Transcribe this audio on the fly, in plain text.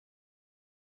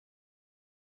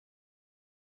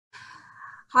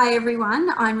Hi everyone,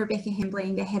 I'm Rebecca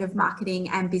Hembling, the Head of Marketing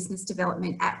and Business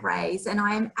Development at Raise, and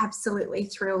I am absolutely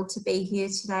thrilled to be here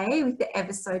today with the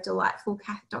ever so delightful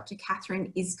Dr Katherine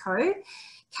Iscoe.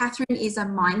 Katherine is a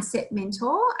mindset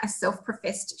mentor, a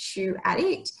self-professed shoe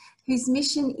addict, whose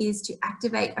mission is to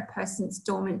activate a person's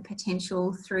dormant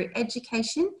potential through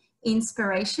education,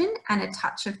 inspiration, and a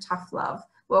touch of tough love.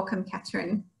 Welcome,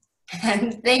 Katherine.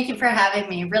 And thank you for having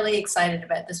me. Really excited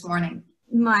about this morning.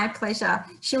 My pleasure.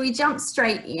 Shall we jump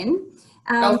straight in?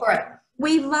 Go for it.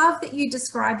 We love that you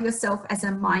describe yourself as a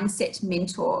mindset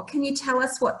mentor. Can you tell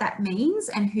us what that means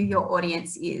and who your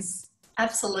audience is?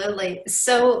 Absolutely.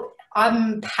 So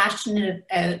I'm passionate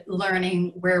about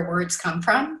learning where words come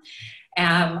from.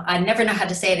 I never know how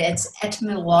to say it. It's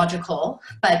etymological,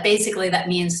 but basically that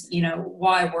means,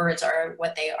 why words are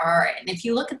what they are. And if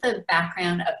you look at the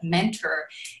background of mentor,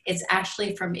 it's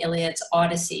actually from Iliad's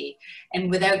Odyssey. And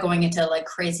without going into like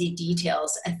crazy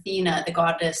details, Athena, the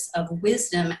goddess of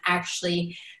wisdom,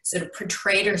 actually sort of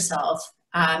portrayed herself,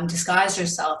 disguised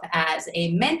herself as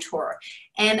a mentor.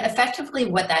 And effectively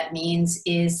what that means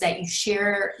is that you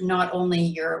share not only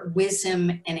your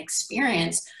wisdom and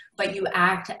experience, but you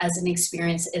act as an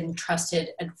experienced and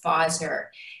trusted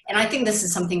advisor. And I think this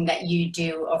is something that you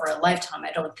do over a lifetime.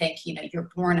 I don't think,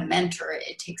 you're born a mentor.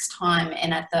 It takes time.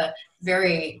 And at the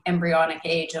very embryonic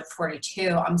age of 42,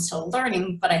 I'm still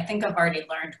learning, but I think I've already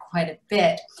learned quite a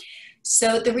bit.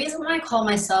 So the reason I call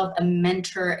myself a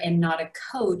mentor and not a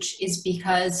coach is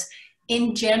because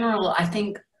in general, I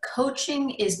think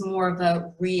coaching is more of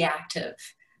a reactive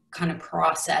kind of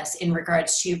process in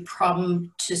regards to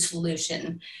problem to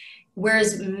solution,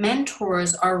 whereas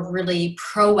mentors are really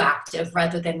proactive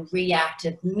rather than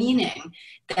reactive, meaning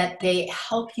that they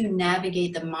help you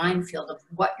navigate the minefield of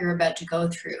what you're about to go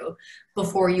through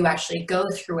before you actually go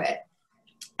through it.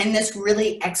 And this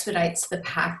really expedites the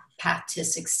path to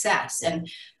success. And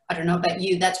I don't know about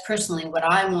you, that's personally what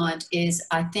I want. Is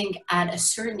I think at a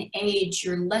certain age,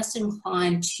 you're less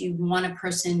inclined to want a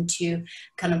person to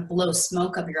kind of blow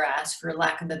smoke up your ass, for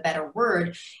lack of a better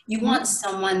word. You want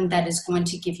someone that is going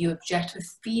to give you objective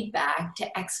feedback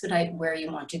to expedite where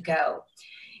you want to go.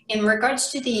 In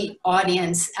regards to the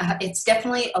audience, it's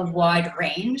definitely a wide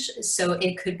range. So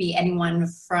it could be anyone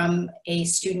from a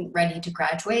student ready to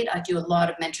graduate. I do a lot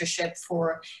of mentorship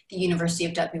for the University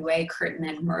of WA, Curtin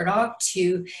and Murdoch,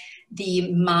 to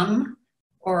the mum,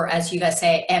 or as you guys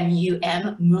say,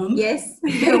 M-U-M, mum. Yes.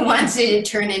 Who wants to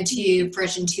turn into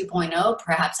version 2.0,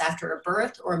 perhaps after a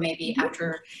birth, or maybe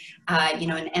after,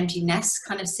 an empty nest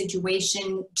kind of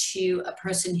situation, to a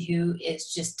person who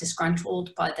is just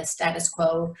disgruntled by the status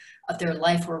quo of their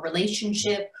life or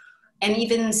relationship, and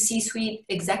even C-suite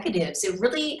executives. It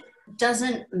really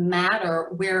doesn't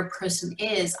matter where a person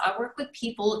is. I work with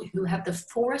people who have the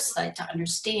foresight to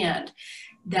understand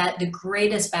that the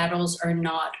greatest battles are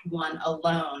not won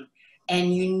alone.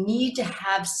 And you need to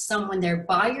have someone there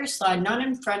by your side, not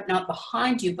in front, not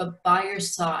behind you, but by your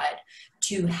side,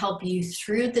 to help you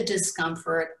through the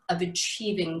discomfort of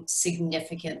achieving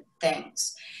significant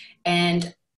things.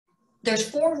 And there's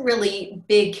 4 really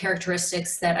big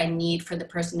characteristics that I need for the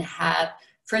person to have.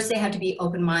 First, they have to be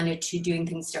open-minded to doing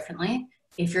things differently.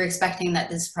 If you're expecting that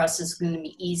this process is going to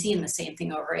be easy and the same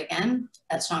thing over again,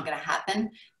 that's not going to happen.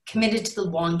 Committed to the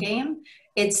long game.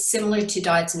 It's similar to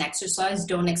diets and exercise.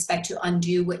 Don't expect to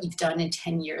undo what you've done in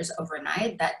 10 years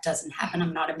overnight. That doesn't happen.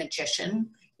 I'm not a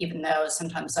magician, even though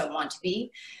sometimes I want to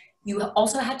be. You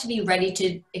also have to be ready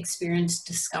to experience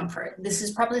discomfort. This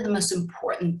is probably the most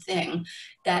important thing,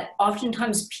 that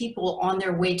oftentimes people on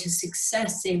their way to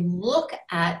success, they look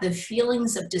at the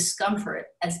feelings of discomfort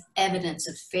as evidence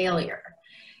of failure.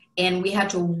 And we have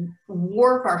to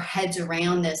warp our heads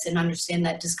around this and understand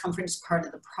that discomfort is part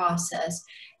of the process.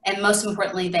 And most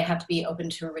importantly, they have to be open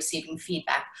to receiving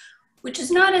feedback, which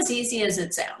is not as easy as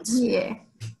it sounds. Yeah,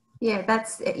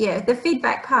 the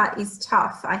feedback part is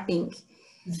tough, I think.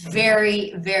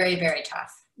 Very, very, very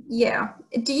tough. Yeah.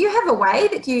 Do you have a way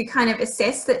that you kind of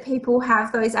assess that people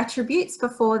have those attributes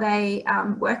before they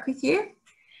work with you?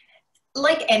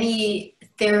 Like any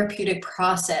therapeutic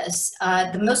process,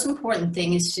 the most important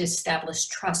thing is to establish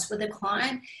trust with a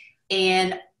client.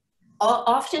 And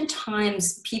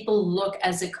oftentimes people look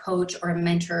as a coach or a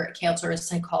mentor, a counselor, a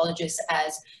psychologist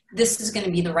as this is going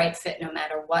to be the right fit no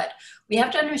matter what. We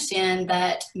have to understand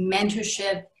that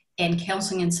mentorship and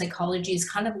counseling and psychology is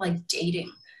kind of like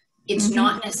dating. It's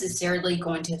not necessarily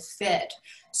going to fit.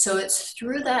 So it's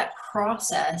through that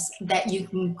process that you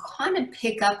can kind of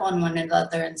pick up on one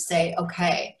another and say,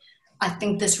 okay, I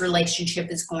think this relationship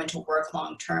is going to work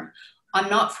long term. I'm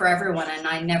not for everyone, and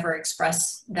I never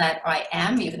express that I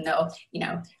am, even though,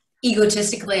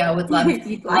 egotistically, I would love,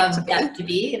 You'd like to that to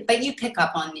be, but you pick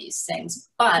up on these things.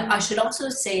 But I should also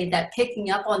say that picking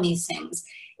up on these things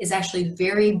is actually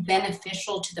very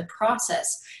beneficial to the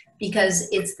process, because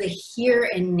it's the here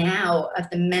and now of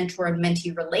the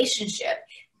mentor-mentee relationship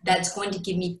that's going to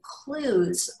give me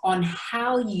clues on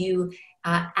how you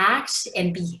act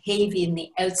and behave in the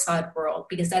outside world.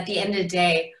 Because at the end of the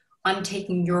day, I'm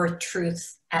taking your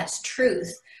truth as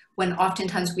truth, when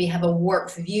oftentimes we have a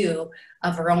warped view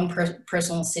of our own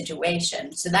personal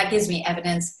situation. So that gives me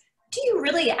evidence. Do you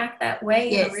really act that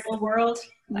way in the real world?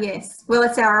 Yes. Well,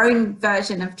 it's our own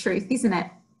version of truth, isn't it?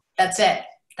 That's it.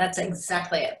 That's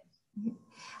exactly it.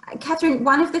 Katherine,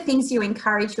 one of the things you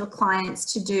encourage your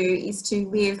clients to do is to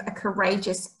live a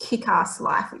courageous, kick-ass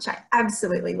life, which I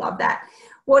absolutely love that.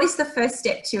 What is the first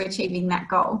step to achieving that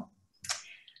goal?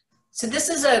 So this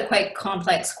is a quite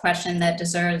complex question that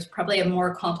deserves probably a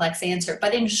more complex answer,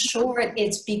 but in short,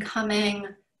 it's becoming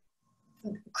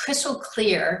crystal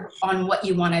clear on what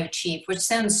you want to achieve, which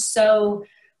sounds so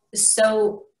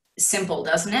simple,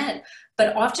 doesn't it?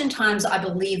 But oftentimes I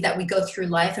believe that we go through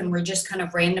life and we're just kind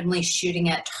of randomly shooting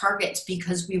at targets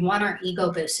because we want our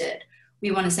ego boosted.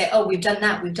 We want to say, oh, we've done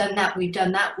that, we've done that, we've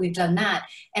done that, we've done that.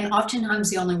 And oftentimes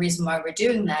the only reason why we're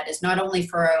doing that is not only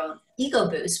for our own ego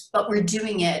boost, but we're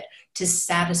doing it to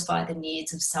satisfy the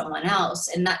needs of someone else.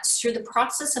 And that's through the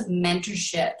process of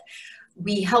mentorship.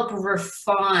 We help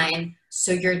refine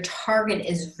so your target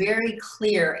is very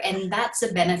clear, and that's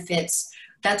the benefits.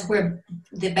 That's where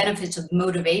the benefits of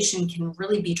motivation can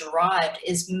really be derived.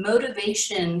 Is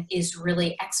motivation is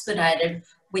really expedited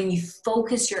when you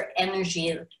focus your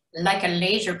energy like a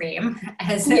laser beam,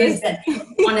 as I said,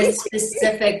 on a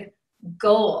specific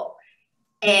goal.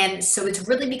 And so it's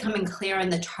really becoming clear on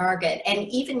the target. And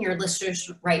even your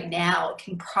listeners right now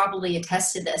can probably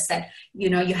attest to this, that, you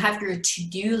know, you have your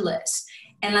to-do list.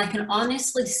 And I can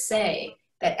honestly say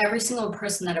that every single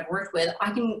person that I've worked with,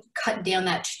 I can cut down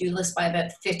that to-do list by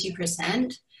about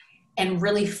 50% and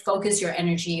really focus your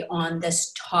energy on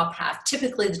this top half.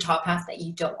 Typically the top half that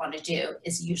you don't want to do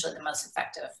is usually the most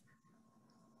effective.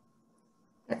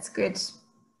 That's good.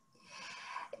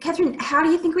 Katherine, how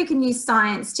do you think we can use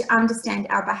science to understand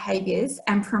our behaviours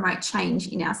and promote change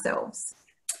in ourselves?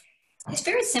 It's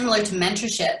very similar to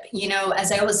mentorship. You know,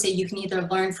 as I always say, you can either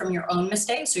learn from your own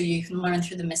mistakes or you can learn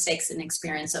through the mistakes and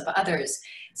experience of others.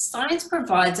 Science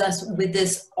provides us with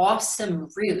this awesome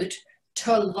route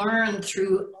to learn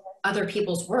through other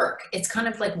people's work. It's kind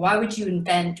of like, why would you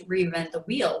reinvent the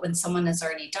wheel when someone has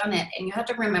already done it? And you have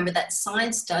to remember that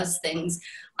science does things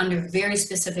under very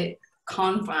specific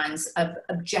confines of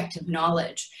objective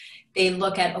knowledge. They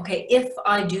look at, okay, if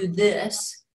I do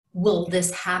this, will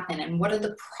this happen? And what are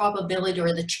the probability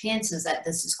or the chances that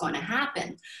this is going to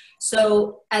happen?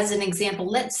 So as an example,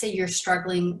 let's say you're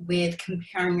struggling with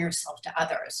comparing yourself to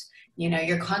others. You know,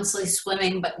 you're constantly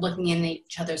swimming, but looking in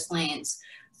each other's lanes.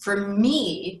 For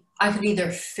me, I could either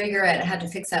figure out how to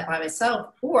fix that by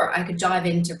myself, or I could dive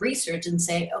into research and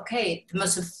say, okay, the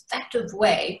most effective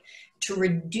way to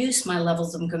reduce my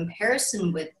levels of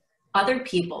comparison with other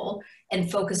people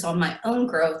and focus on my own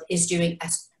growth is doing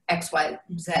X, Y,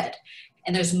 Z.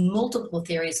 And there's multiple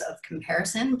theories of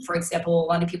comparison. For example, a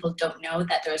lot of people don't know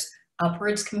that there's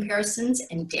upwards comparisons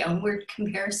and downward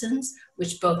comparisons,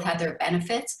 which both have their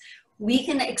benefits. We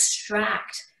can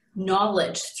extract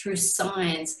knowledge through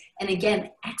science and again,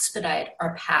 expedite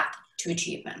our path to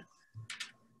achievement.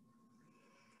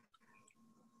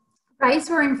 Rays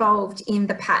were involved in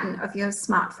the patent of your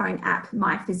smartphone app,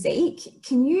 My Physique.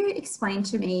 Can you explain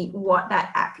to me what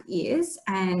that app is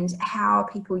and how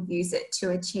people use it to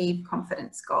achieve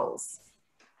confidence goals?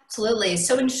 Absolutely.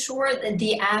 So in short,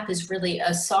 the app is really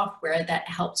a software that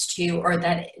helps to, or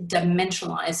that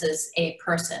dimensionalizes a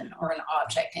person or an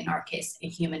object, in our case, a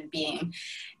human being.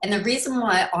 And the reason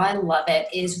why I love it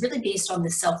is really based on the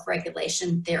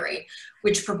self-regulation theory,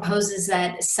 which proposes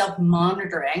that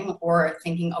self-monitoring, or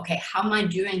thinking, okay, how am I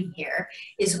doing here,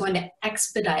 is going to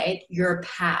expedite your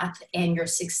path and your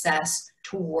success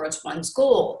towards one's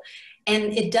goal.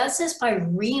 And it does this by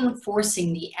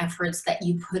reinforcing the efforts that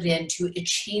you put into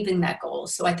achieving that goal.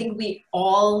 So I think we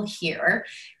all here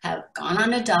have gone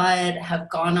on a diet, have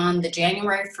gone on the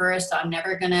January 1st, I'm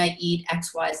never gonna eat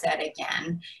X, Y, Z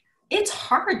again. It's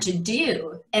hard to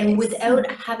do. And without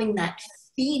having that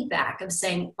feedback of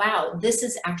saying, wow, this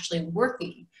is actually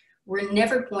working, we're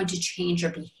never going to change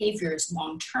our behaviors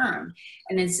long-term.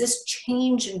 And it's this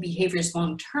change in behaviors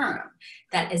long-term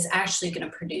that is actually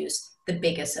gonna produce the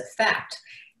biggest effect.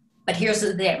 But here's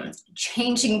the thing,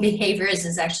 changing behaviors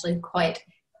is actually quite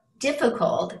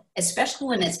difficult, especially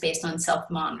when it's based on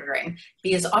self-monitoring,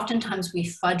 because oftentimes we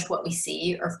fudge what we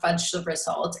see or fudge the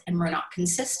results and we're not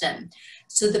consistent.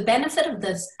 So the benefit of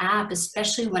this app,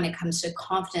 especially when it comes to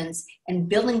confidence and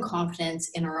building confidence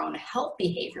in our own health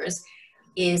behaviors,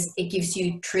 is it gives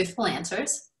you truthful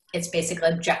answers. It's basically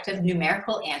objective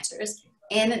numerical answers,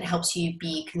 and it helps you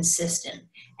be consistent.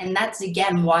 And that's,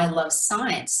 again, why I love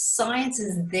science. Science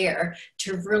is there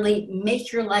to really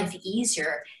make your life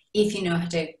easier if you know how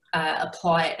to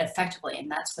apply it effectively. And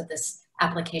that's what this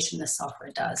application, this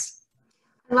software does.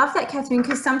 I love that, Katherine,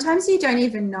 because sometimes you don't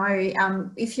even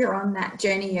know if you're on that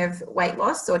journey of weight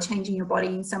loss or changing your body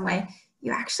in some way.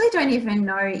 You actually don't even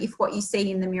know if what you see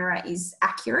in the mirror is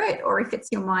accurate, or if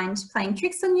it's your mind playing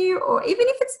tricks on you, or even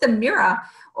if it's the mirror,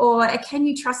 or can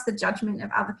you trust the judgment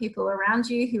of other people around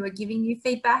you who are giving you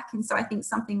feedback? And so I think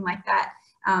something like that,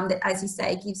 that, as you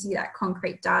say, gives you that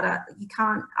concrete data. You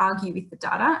can't argue with the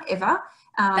data ever.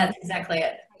 That's exactly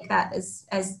it. Take that as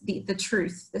the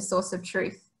truth, the source of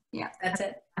truth. Yeah, that's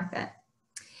it. I like that.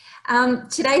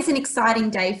 Today's an exciting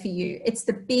day for you. It's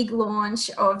the big launch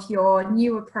of your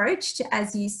new approach to,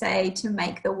 as you say, to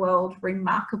make the world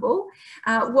remarkable.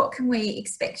 What can we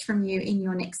expect from you in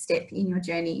your next step in your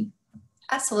journey?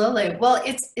 Absolutely. Well,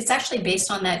 it's actually based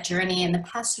on that journey. In the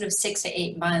past sort of 6 to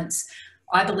 8 months,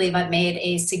 I believe I've made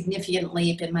a significant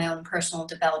leap in my own personal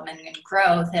development and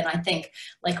growth. And I think,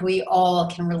 like we all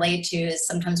can relate to, is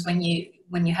sometimes when you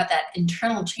have that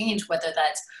internal change, whether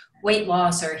that's weight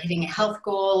loss or hitting a health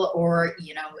goal or,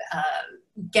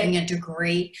 getting a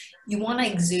degree, you want to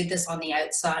exude this on the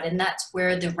outside. And that's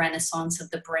where the renaissance of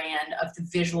the brand, of the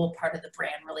visual part of the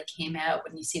brand, really came out,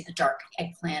 when you see the dark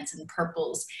eggplants and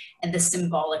purples and the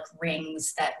symbolic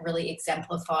rings that really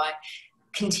exemplify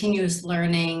continuous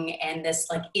learning and this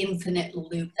like infinite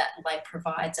loop that life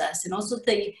provides us, and also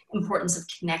the importance of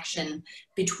connection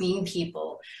between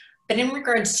people. But in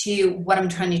regards to what I'm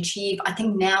trying to achieve, I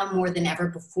think now more than ever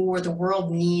before, the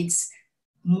world needs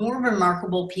more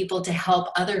remarkable people to help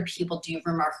other people do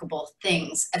remarkable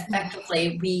things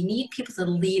effectively. We need people to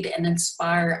lead and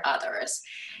inspire others.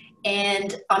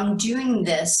 And I'm doing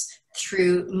this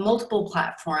through multiple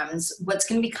platforms. What's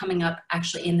going to be coming up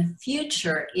actually in the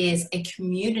future is a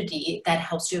community that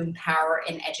helps to empower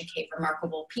and educate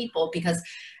remarkable people, because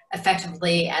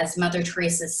effectively, as Mother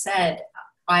Teresa said,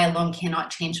 I alone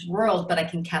cannot change the world, but I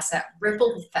can cast that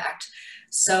ripple effect.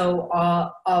 So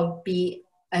I'll be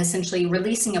essentially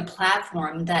releasing a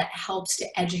platform that helps to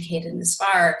educate and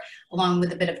inspire, along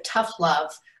with a bit of tough love,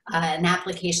 an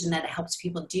application that helps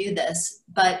people do this.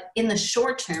 But in the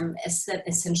short term,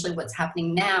 essentially what's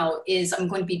happening now is I'm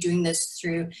going to be doing this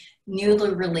through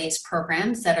newly released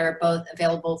programs that are both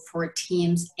available for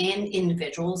teams and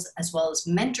individuals, as well as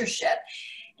mentorship.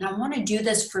 And I want to do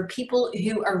this for people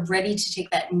who are ready to take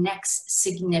that next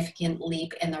significant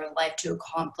leap in their life to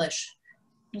accomplish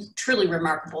truly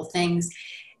remarkable things.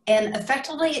 And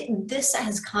effectively, this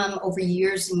has come over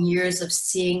years and years of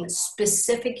seeing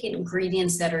specific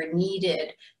ingredients that are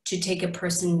needed to take a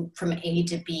person from A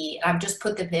to B. I've just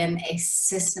put them in a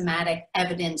systematic,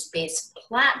 evidence-based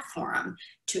platform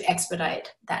to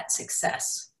expedite that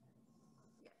success.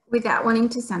 Without wanting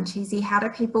to sound cheesy, how do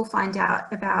people find out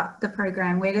about the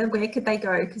program? Where could they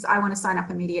go? Because I want to sign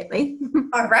up immediately.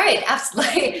 All right,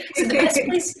 absolutely. So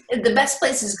the best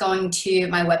place is going to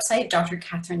my website,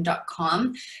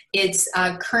 drkatherine.com. It's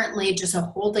currently just a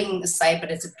holding site,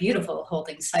 but it's a beautiful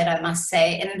holding site, I must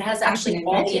say. And it has actually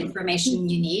all the information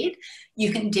you need.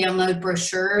 You can download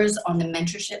brochures on the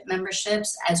mentorship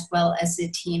memberships, as well as the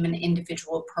team and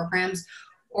individual programs.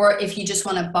 Or if you just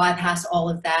want to bypass all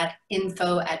of that,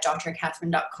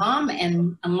 info@drkatherine.com.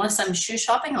 And unless I'm shoe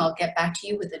shopping, I'll get back to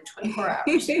you within 24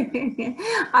 hours.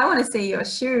 I want to see your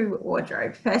shoe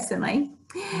wardrobe personally.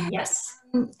 Yes.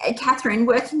 Katherine,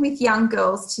 working with young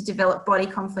girls to develop body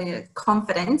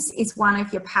confidence is one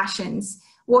of your passions.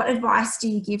 What advice do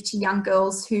you give to young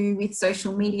girls who, with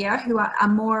social media, who are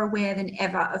more aware than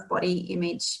ever of body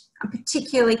image? I'm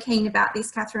particularly keen about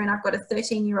this, Katherine. I've got a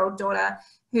 13-year-old daughter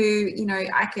who,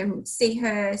 I can see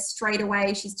her straight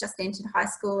away. She's just entered high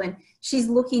school and she's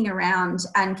looking around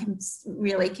and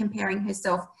really comparing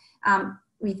herself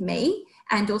with me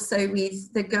and also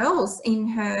with the girls in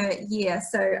her year.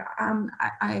 So I'm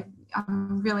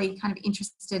really kind of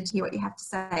interested to hear what you have to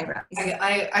say about this.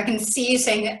 I can see you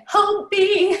saying, help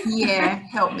me. Yeah,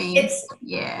 help me.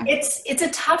 It's a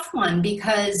tough one,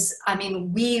 because I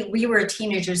mean, we were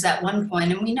teenagers at one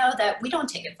point, and we know that we don't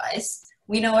take advice.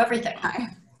 We know everything.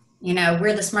 No.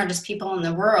 We're the smartest people in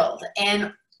the world.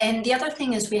 And the other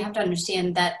thing is, we have to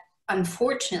understand that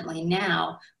unfortunately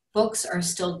now books are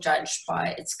still judged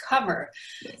by its cover.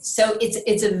 Yes. So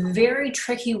it's a very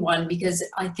tricky one, because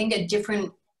I think a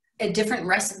different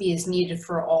recipe is needed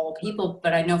for all people.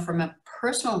 But I know from a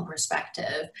personal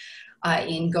perspective,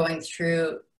 in going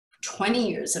through 20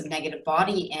 years of negative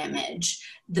body image,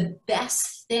 the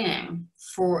best thing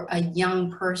for a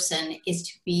young person is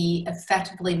to be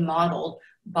effectively modeled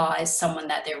by someone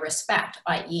that they respect,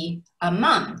 i.e. a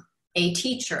mom, a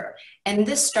teacher. And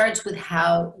this starts with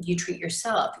how you treat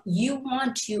yourself. You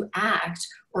want to act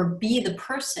or be the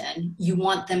person you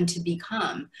want them to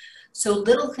become. So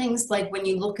little things like when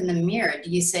you look in the mirror, do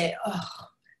you say, oh,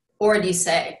 or do you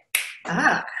say,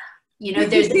 ah? You know,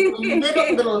 there's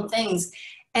little things.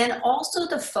 And also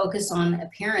the focus on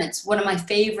appearance. One of my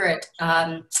favorite,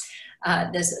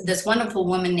 this wonderful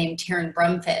woman named Taryn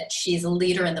Brumfitt, she's a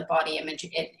leader in the body image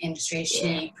industry.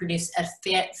 She produced a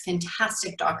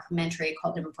fantastic documentary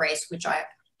called Embrace, which I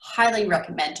highly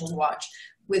recommend to watch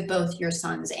with both your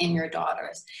sons and your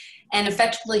daughters. And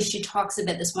effectively, she talks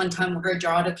about this one time where her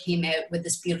daughter came out with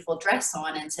this beautiful dress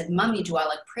on and said, "Mommy, do I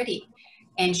look pretty?"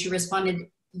 And she responded,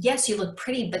 "Yes, you look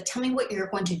pretty, but tell me what you're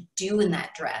going to do in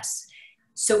that dress."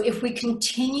 So if we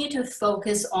continue to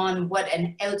focus on what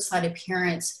an outside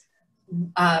appearance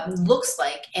looks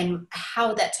like and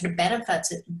how that sort of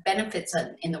benefits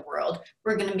in the world,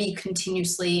 we're going to be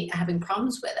continuously having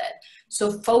problems with it.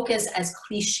 So focus, as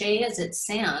cliche as it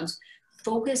sounds,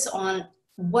 focus on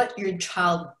what your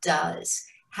child does,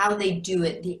 how they do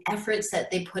it, the efforts that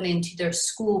they put into their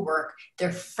schoolwork,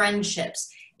 their friendships.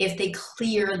 If they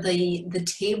clear the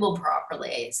table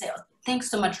properly, say, "Oh, thanks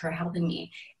so much for helping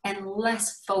me," and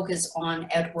less focus on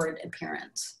outward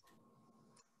appearance.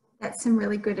 That's some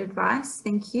really good advice.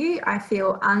 Thank you. I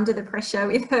feel under the pressure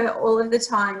with her all of the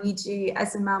time. You do,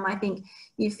 as a mum, I think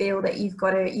you feel that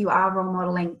you are role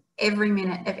modeling every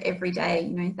minute of every day.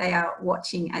 You know, they are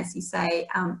watching, as you say,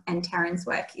 and Taryn's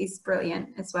work is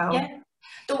brilliant as well. Yeah.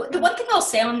 The one thing I'll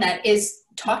say on that is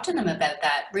talk to them about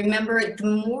that. Remember, the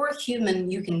more human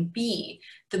you can be,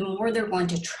 the more they're going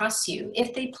to trust you.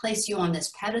 If they place you on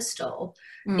this pedestal,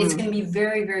 it's going to be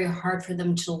very, very hard for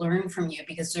them to learn from you,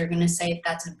 because they're going to say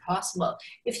that's impossible.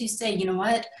 If you say, "You know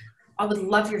what, I would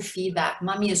love your feedback.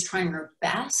 Mommy is trying her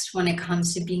best when it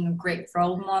comes to being a great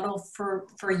role model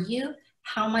for you.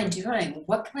 How am I doing?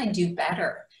 What can I do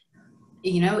better?"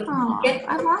 You know,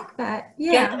 I like that.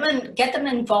 Yeah. Get them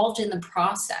involved in the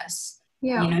process.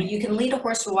 Yeah. You know, you can lead a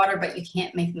horse to water, but you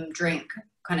can't make them drink,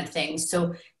 kind of thing.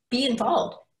 So be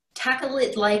involved. Tackle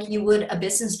it like you would a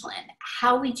business plan.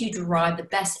 How would you derive the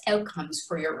best outcomes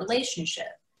for your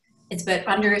relationship? It's about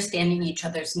understanding each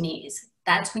other's needs.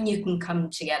 That's when you can come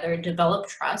together, develop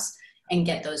trust, and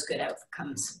get those good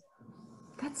outcomes.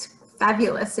 That's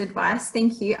fabulous advice.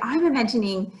 Thank you. I'm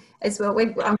imagining as well,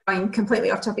 I'm going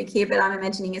completely off topic here, but I'm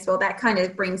imagining as well that kind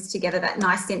of brings together that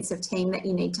nice sense of team that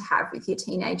you need to have with your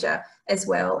teenager as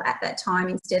well at that time,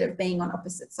 instead of being on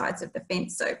opposite sides of the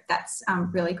fence. So that's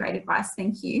really great advice.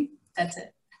 Thank you. That's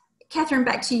it. Katherine,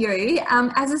 back to you.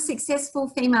 As a successful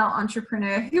female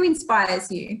entrepreneur, who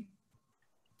inspires you?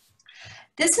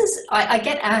 I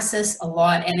get asked this a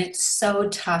lot, and it's so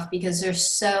tough because there's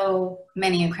so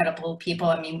many incredible people.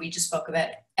 I mean, we just spoke about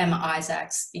Emma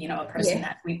Isaacs, you know, a person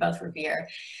that we both revere.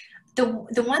 The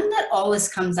one that always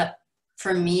comes up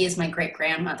for me is my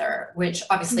great-grandmother, which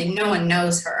obviously no one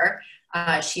knows her.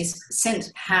 She's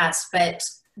since passed, but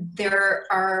there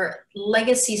are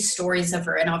legacy stories of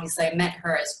her, and obviously I met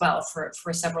her as well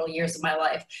for several years of my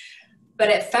life. But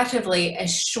effectively, a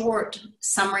short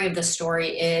summary of the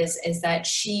story is that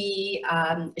she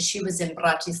was in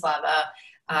Bratislava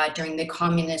during the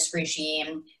communist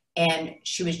regime, and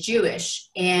she was Jewish,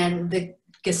 and the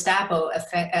Gestapo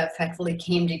effectively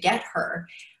came to get her.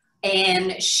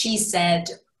 And she said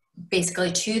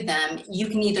basically to them, "You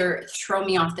can either throw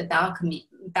me off the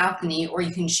balcony or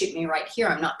you can shoot me right here.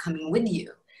 I'm not coming with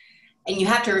you." And you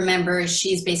have to remember,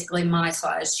 she's basically my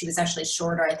size. She was actually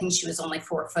shorter. I think she was only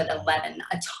 4'11",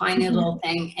 a tiny little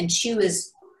thing. And she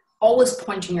was always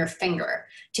pointing her finger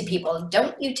to people.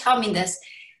 "Don't you tell me this."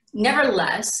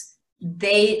 Nevertheless,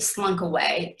 they slunk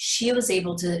away. She was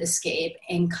able to escape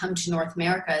and come to North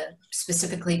America,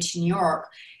 specifically to New York,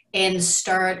 and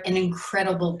start an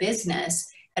incredible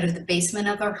business out of the basement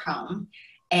of her home,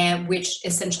 and which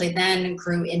essentially then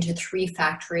grew into 3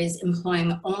 factories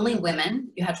employing only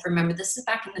women. You have to remember, this is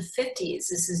back in the 50s.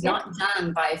 This is not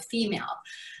done by a female.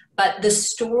 But the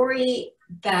story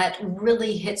that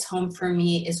really hits home for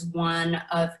me is one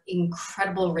of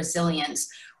incredible resilience.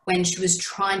 When she was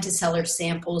trying to sell her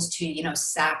samples to, you know,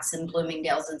 Saks and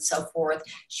Bloomingdale's and so forth,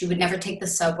 she would never take the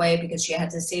subway because she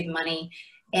had to save money.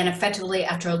 And effectively,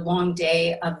 after a long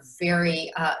day of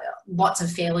lots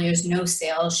of failures, no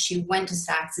sales, she went to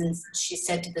Saks and she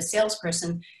said to the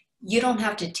salesperson, "You don't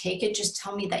have to take it, just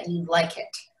tell me that you like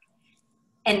it."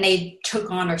 And they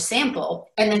took on her sample,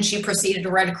 and then she proceeded to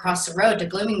ride across the road to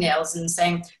Bloomingdale's and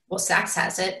saying, "Well, Saks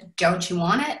has it, don't you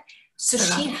want it?" So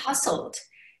she hustled.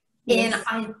 Yes. And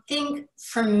I think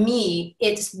for me,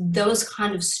 it's those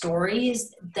kind of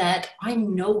stories that I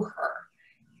know her.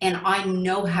 And I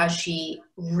know how she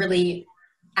really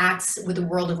acts with the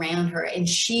world around her, and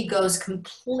she goes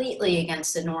completely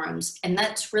against the norms. And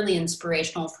that's really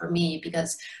inspirational for me,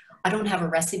 because I don't have a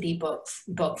recipe book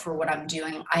for what I'm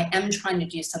doing. I am trying to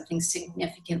do something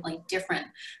significantly different,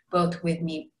 both with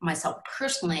myself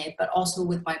personally, but also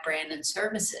with my brand and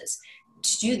services.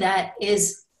 To do that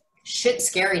is shit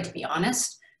scary, to be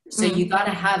honest. So you got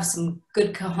to have some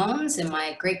good cojones, and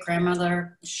my great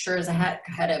grandmother sure as a heck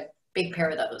had a big pair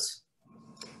of those.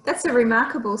 That's a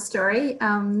remarkable story.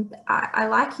 I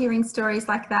like hearing stories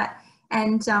like that,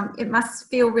 and it must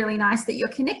feel really nice that you're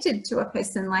connected to a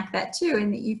person like that too,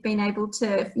 and that you've been able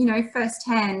to, you know,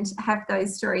 firsthand have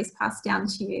those stories passed down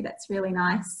to you. That's really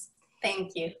nice.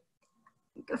 Thank you.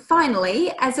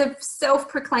 Finally, as a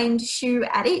self-proclaimed shoe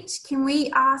addict, can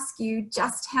we ask you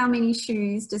just how many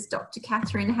shoes does Dr.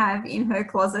 Katherine have in her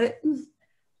closet?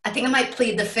 I think I might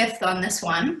plead the fifth on this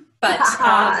one, but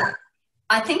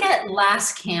I think at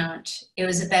last count, it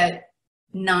was about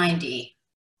 90.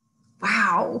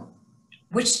 Wow.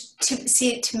 Which,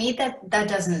 to me, that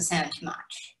doesn't sound too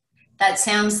much. That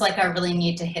sounds like I really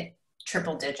need to hit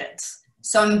triple digits.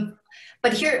 So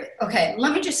but here, okay,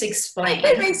 let me just explain.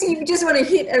 It makes you just want to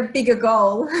hit a bigger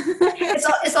goal.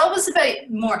 It's always about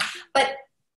more, but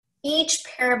each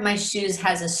pair of my shoes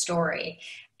has a story.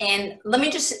 And let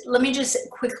me just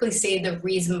quickly say the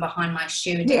reason behind my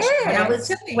shoe addiction. Yeah,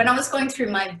 when I was going through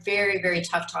my very, very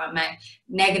tough time, my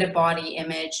negative body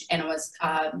image, and I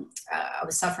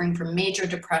was suffering from major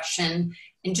depression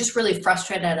and just really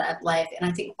frustrated at life. And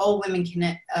I think all women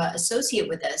can associate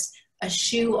with this. A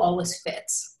shoe always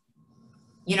fits.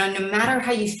 You know, no matter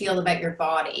how you feel about your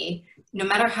body, no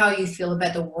matter how you feel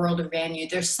about the world around you,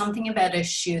 there's something about a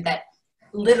shoe that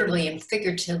literally and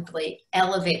figuratively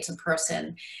elevates a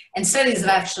person. And studies have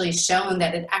actually shown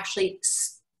that it actually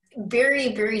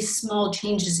very, very small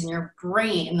changes in your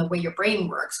brain, in the way your brain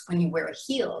works when you wear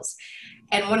heels.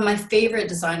 And one of my favorite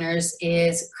designers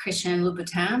is Christian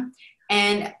Louboutin.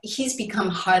 And he's become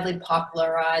highly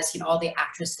popularized, you know, all the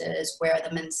actresses wear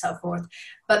them and so forth.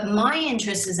 But my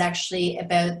interest is actually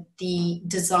about the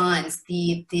designs,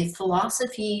 the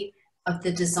philosophy of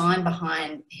the design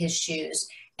behind his shoes.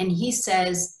 And he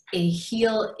says a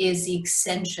heel is the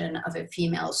extension of a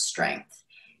female's strength.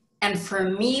 And for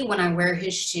me, when I wear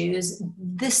his shoes,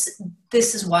 this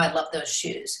is why I love those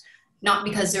shoes. Not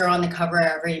because they're on the cover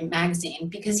of every magazine,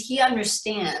 because he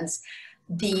understands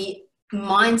the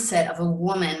mindset of a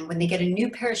woman. When they get a new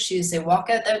pair of shoes, they walk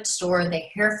out that store, they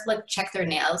hair flip, check their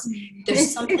nails.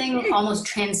 There's something almost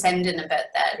transcendent about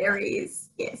that. There is,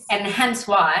 yes. And hence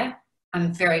why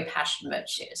I'm very passionate about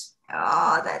shoes.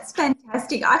 Oh, that's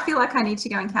fantastic. I feel like I need to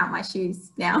go and count my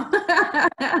shoes now.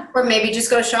 Or maybe just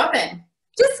go shopping.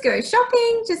 Just go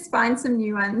shopping, just find some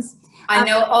new ones. I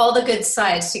know all the good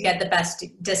sites to get the best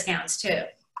discounts too.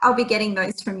 I'll be getting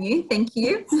those from you. Thank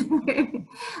you.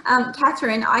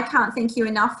 Katherine, I can't thank you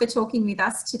enough for talking with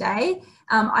us today.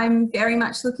 I'm very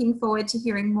much looking forward to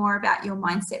hearing more about your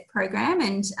mindset program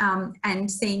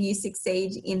and seeing you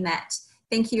succeed in that.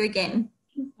 Thank you again.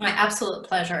 My absolute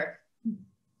pleasure.